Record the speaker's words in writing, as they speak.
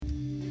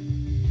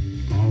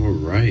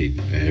right,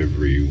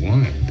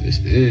 everyone. This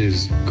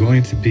is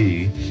going to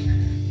be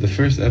the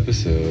first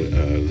episode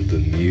of the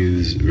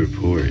Muse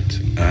Report.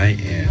 I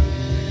am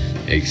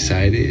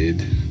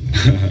excited.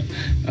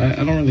 I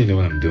don't really know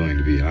what I'm doing,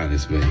 to be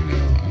honest, but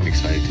I'm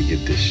excited to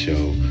get this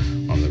show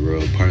on the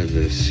road. Part of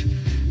this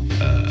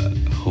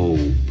whole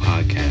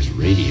podcast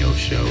radio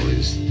show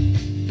is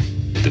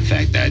the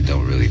fact that I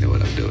don't really know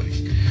what I'm doing.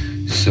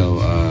 So,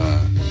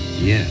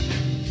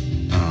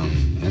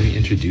 let me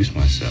introduce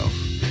myself.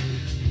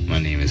 My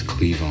name is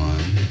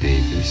Cleavon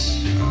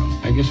Davis.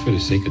 I guess for the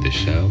sake of the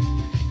show,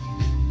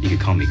 you could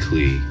call me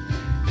Clee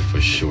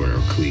for short,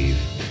 or Cleve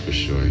for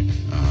short.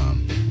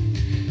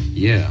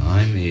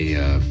 I'm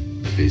a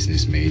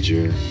business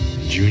major,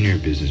 junior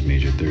business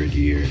major, third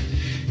year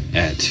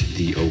at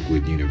the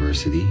Oakwood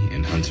University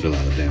in Huntsville,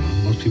 Alabama.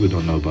 Most people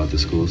don't know about the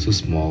school. It's a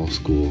small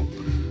school,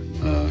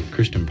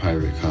 Christian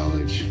private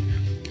college.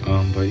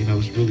 But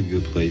it's a really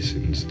good place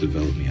and it's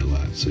developed me a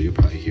lot. So you'll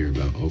probably hear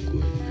about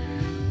Oakwood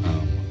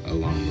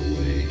along the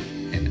way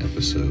in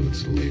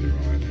episodes later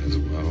on as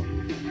well.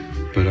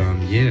 But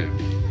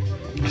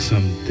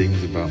some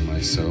things about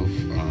myself.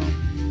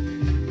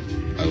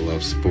 I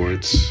love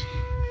sports.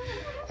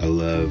 I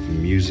love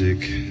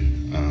music.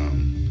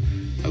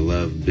 I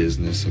love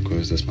business. Of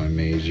course, that's my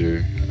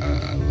major.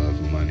 I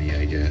love money,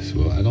 I guess.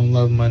 Well, I don't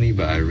love money,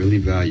 but I really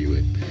value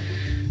it.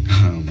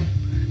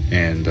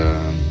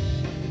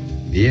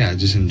 I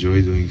just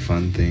enjoy doing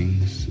fun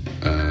things.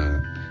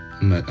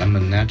 I'm a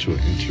natural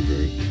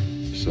introvert,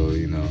 so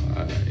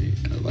I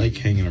like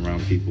hanging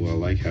around people. I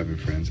like having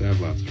friends. I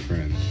have lots of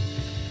friends,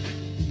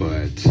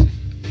 but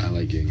I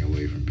like getting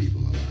away from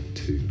people a lot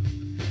too.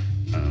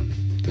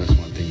 That's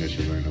one thing that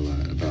you'll learn a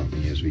lot about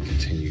me as we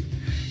continue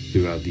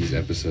throughout these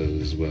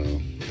episodes as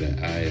well. That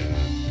I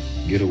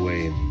get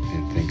away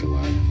and think a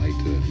lot and like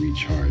to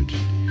recharge,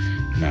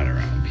 not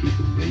around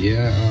people. But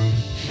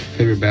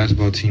favorite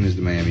basketball team is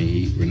the Miami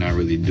Heat. We're not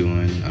really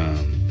doing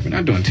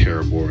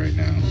terrible right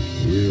now.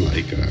 We're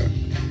like a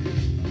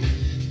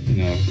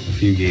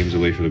few games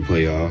away from the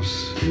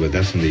playoffs, but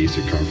that's in the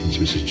Eastern Conference,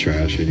 which is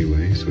trash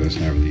anyway, so that's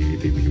not really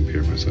anything to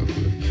compare ourselves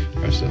with.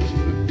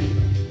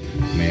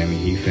 Miami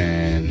Heat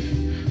fan,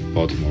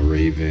 Baltimore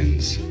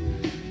Ravens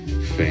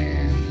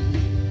fan,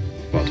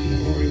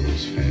 Baltimore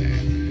Orioles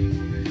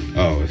fan.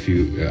 Oh,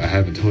 I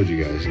haven't told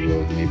you guys,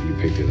 well, maybe you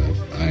picked it up.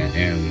 I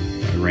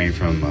reign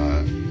from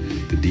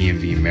the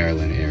DMV,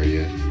 Maryland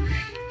area.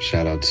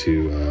 Shout out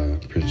to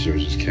Prince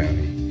George's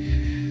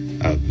County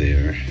out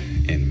there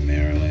in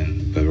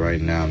Maryland. But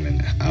right now I'm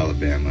in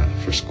Alabama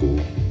for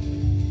school,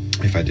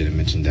 if I didn't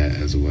mention that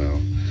as well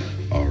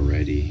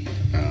already.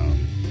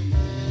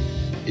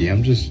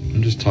 I'm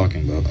just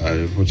talking about,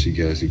 I want you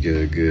guys to get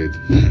a good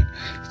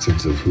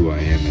sense of who I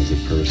am as a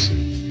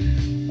person.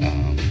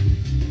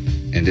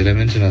 And did I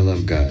mention I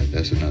love God?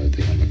 That's another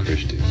thing. I'm a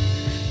Christian.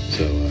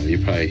 So you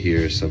probably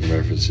hear some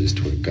references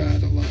toward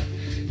God a lot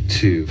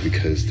too,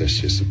 because that's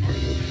just a part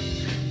of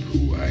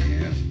who I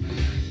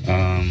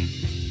am.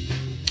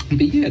 But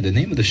the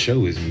name of the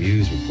show is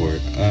Muse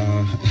Report.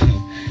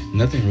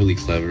 Nothing really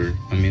clever.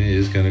 I mean, it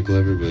is kind of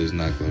clever, but it's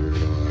not clever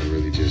at all. I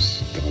really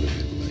just thought of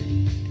it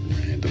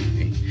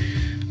randomly.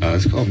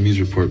 It's called Muse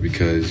Report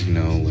because,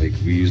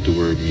 we use the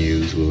word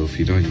muse. Well, if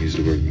you don't use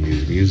the word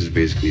muse is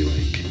basically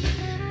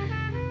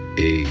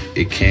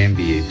it can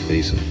be a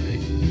place of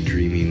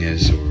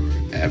dreaminess or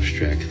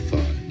abstract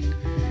thought.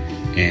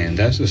 And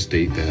that's a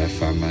state that I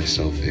find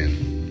myself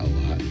in a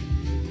lot.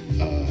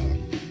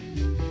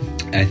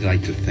 I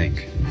like to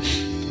think.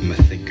 I'm a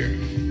thinker.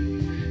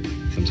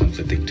 Sometimes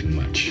I think too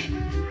much.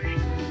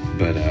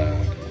 But,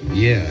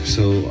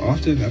 so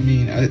often,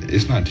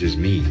 it's not just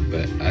me,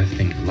 but I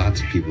think lots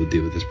of people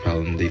deal with this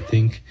problem. They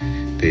think,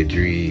 they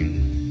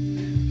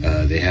dream,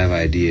 they have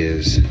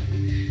ideas,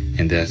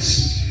 and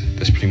that's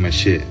pretty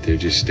much it. They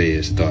just stay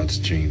as thoughts,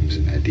 dreams,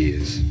 and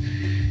ideas.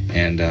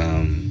 And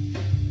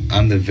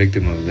I'm the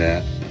victim of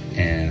that,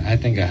 and I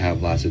think I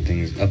have lots of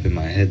things up in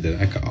my head that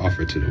I could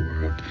offer to the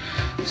world.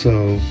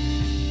 So,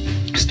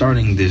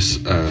 starting this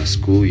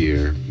school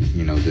year,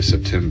 this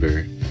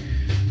September,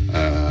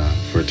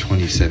 for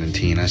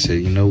 2017, I said,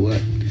 you know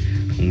what?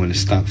 I'm going to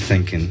stop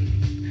thinking.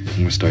 I'm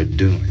going to start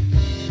doing.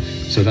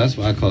 So that's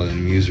why I call it a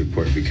Muse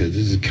Report, because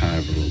this is kind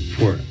of a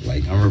report.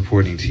 Like, I'm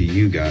reporting to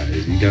you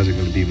guys. You guys are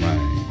going to be my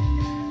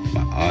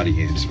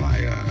audience,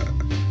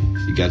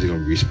 you guys are going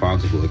to be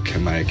responsible,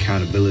 my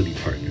accountability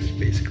partners,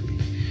 basically,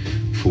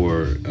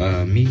 for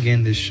me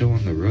getting this show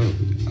on the road.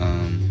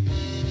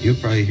 You'll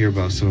probably hear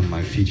about some of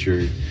my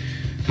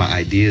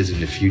ideas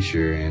in the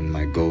future and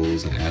my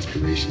goals and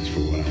aspirations for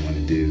what I want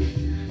to do,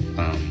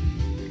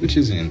 which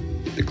isn't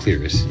the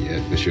clearest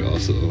yet, but you'll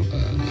also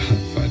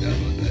find out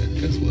about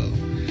that as well.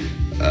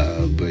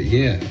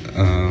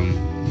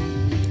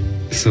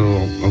 So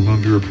I'm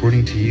going to be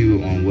reporting to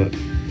you on what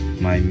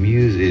my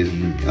muse is.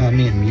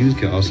 Muse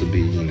can also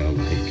be,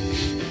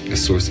 a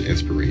source of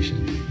inspiration.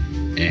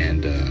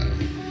 And,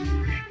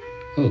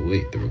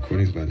 the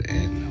recording's about to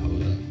end.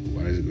 Hold up.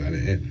 Why is it about to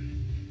end?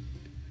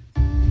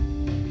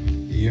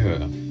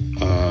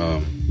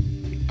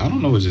 I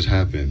don't know what just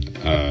happened.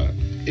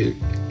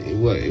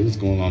 it was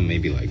going on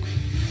maybe like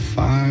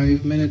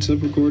 5 minutes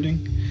of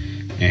recording,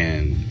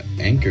 and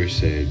Anchor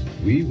said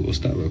we will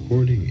stop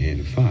recording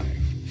in 5,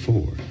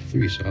 4,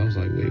 3. So I was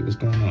like, wait, what's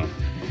going on?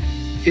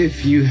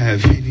 If you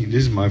have any,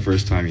 this is my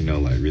first time,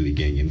 like really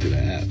getting into the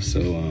app.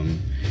 So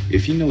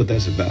if you know what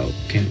that's about,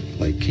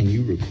 can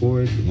you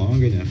record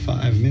longer than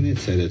 5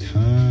 minutes at a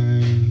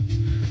time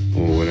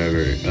or whatever?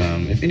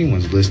 If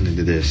anyone's listening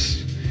to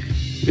this,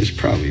 it's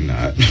probably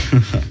not.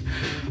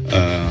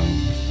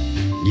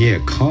 Yeah,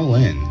 call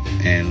in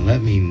and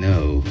let me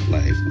know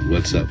like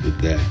what's up with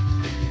that.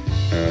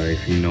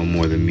 If you know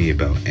more than me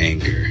about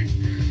Anchor.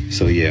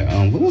 So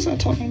yeah, what was I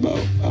talking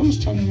about? I was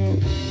talking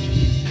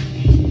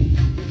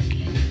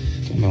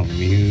about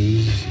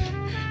Muse.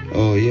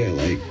 Oh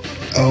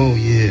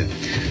yeah.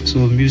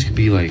 So Muse could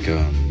be like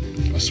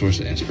a source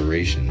of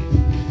inspiration,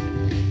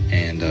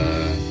 and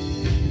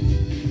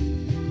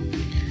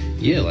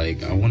yeah,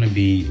 like I want to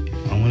be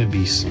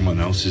someone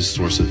else's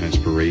source of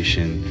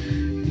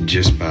inspiration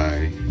just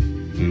by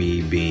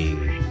me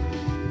being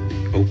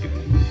open.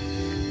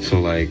 So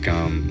like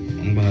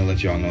I'm gonna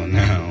let y'all know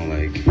now,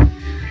 like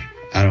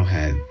I don't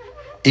have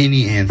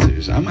any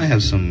answers. I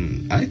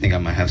think I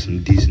might have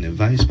some decent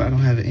advice, but I don't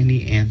have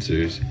any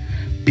answers,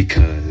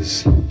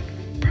 because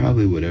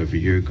probably whatever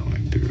you're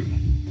going through,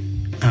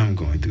 I'm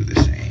going through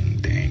the same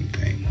dang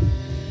thing.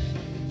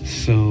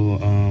 So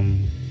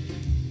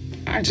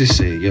I just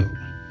say, yo,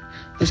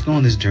 let's go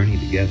on this journey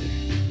together,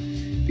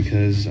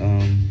 because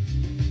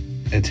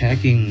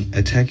attacking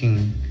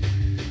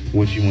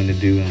what you want to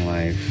do in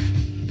life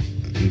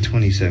in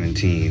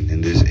 2017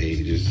 in this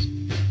age is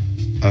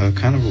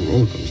kind of a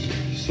roller coaster.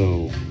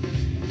 So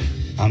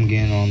I'm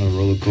getting on the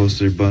roller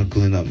coaster,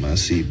 buckling up my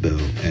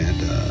seatbelt,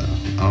 and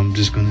I'm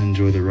just gonna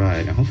enjoy the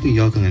ride. And hopefully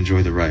y'all can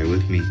enjoy the ride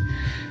with me.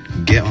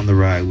 Get on the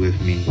ride with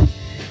me,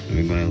 and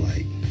we're gonna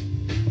like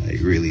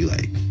really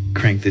like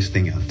crank this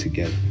thing out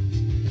together.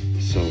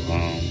 So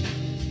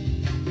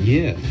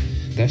yeah,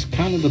 that's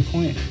kind of the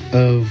point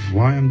of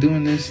why I'm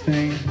doing this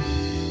thing.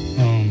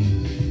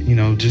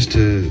 Just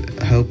to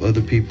help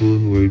other people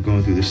who are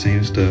going through the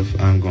same stuff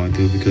I'm going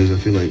through, because I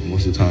feel like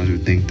most of the times we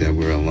think that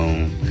we're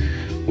alone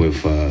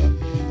with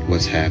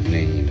what's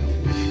happening,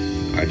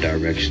 with our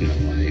direction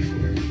of life,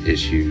 or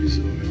issues,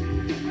 or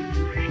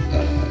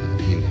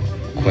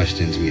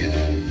questions we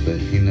have.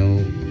 But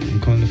I'm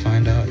going to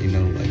find out,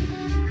 like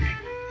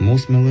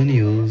most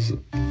millennials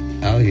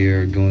out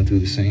here are going through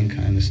the same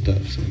kind of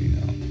stuff. So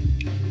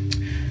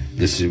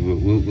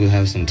we'll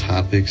have some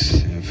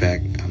topics. In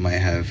fact, I might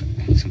have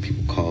some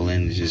people call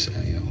in to just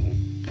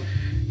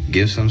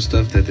give some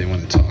stuff that they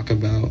want to talk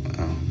about.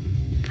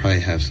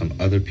 Probably have some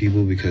other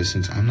people, because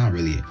since I'm not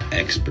really an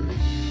expert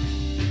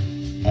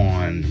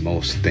on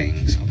most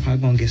things, I'm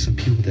probably gonna get some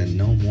people that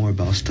know more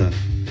about certain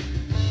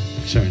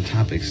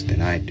topics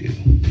than I do.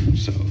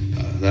 So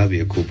that'll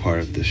be a cool part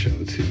of the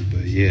show too.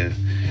 But yeah,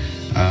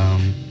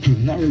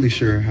 not really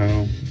sure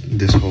how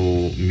this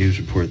whole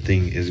Muse report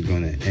thing is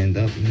going to end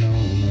up, in a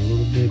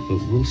little bit, but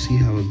we'll see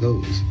how it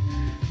goes.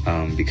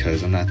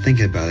 Because I'm not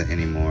thinking about it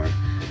anymore.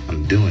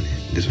 I'm doing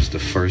it. This was the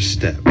first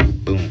step.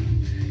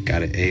 Boom.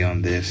 Got an A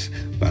on this.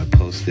 About to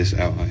post this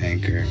out on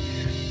Anchor.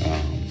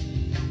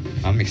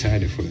 I'm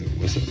excited for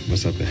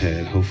what's up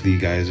ahead. Hopefully you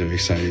guys are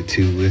excited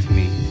too with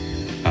me.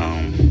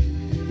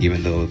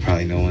 Even though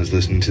probably no one's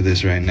listening to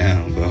this right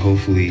now, but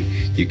hopefully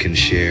you can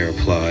share,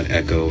 applaud,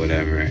 echo,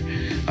 whatever,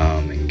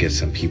 and get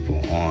some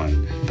people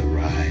on the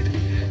ride.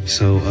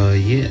 So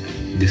yeah,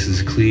 this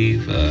is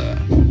Cleve. I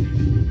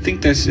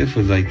think that's it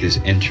for like this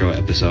intro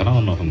episode. I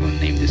don't know if I'm going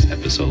to name this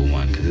episode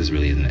 1, because this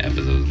really isn't an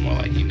episode. It's more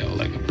like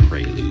like a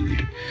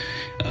prelude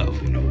of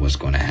what's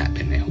going to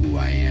happen and who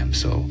I am.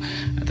 So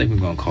I think we're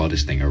going to call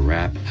this thing a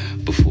wrap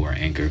before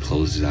Anchor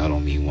closes out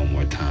on me one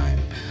more time.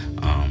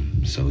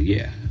 So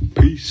yeah,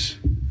 peace.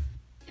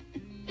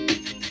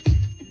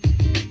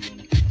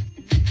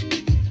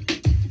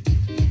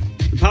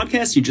 The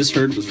podcast you just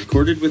heard was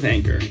recorded with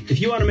Anchor.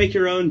 If you want to make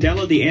your own,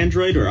 download the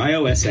Android or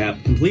iOS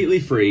app completely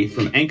free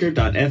from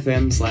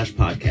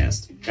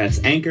anchor.fm/podcast.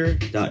 That's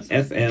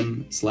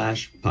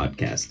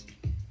anchor.fm/podcast.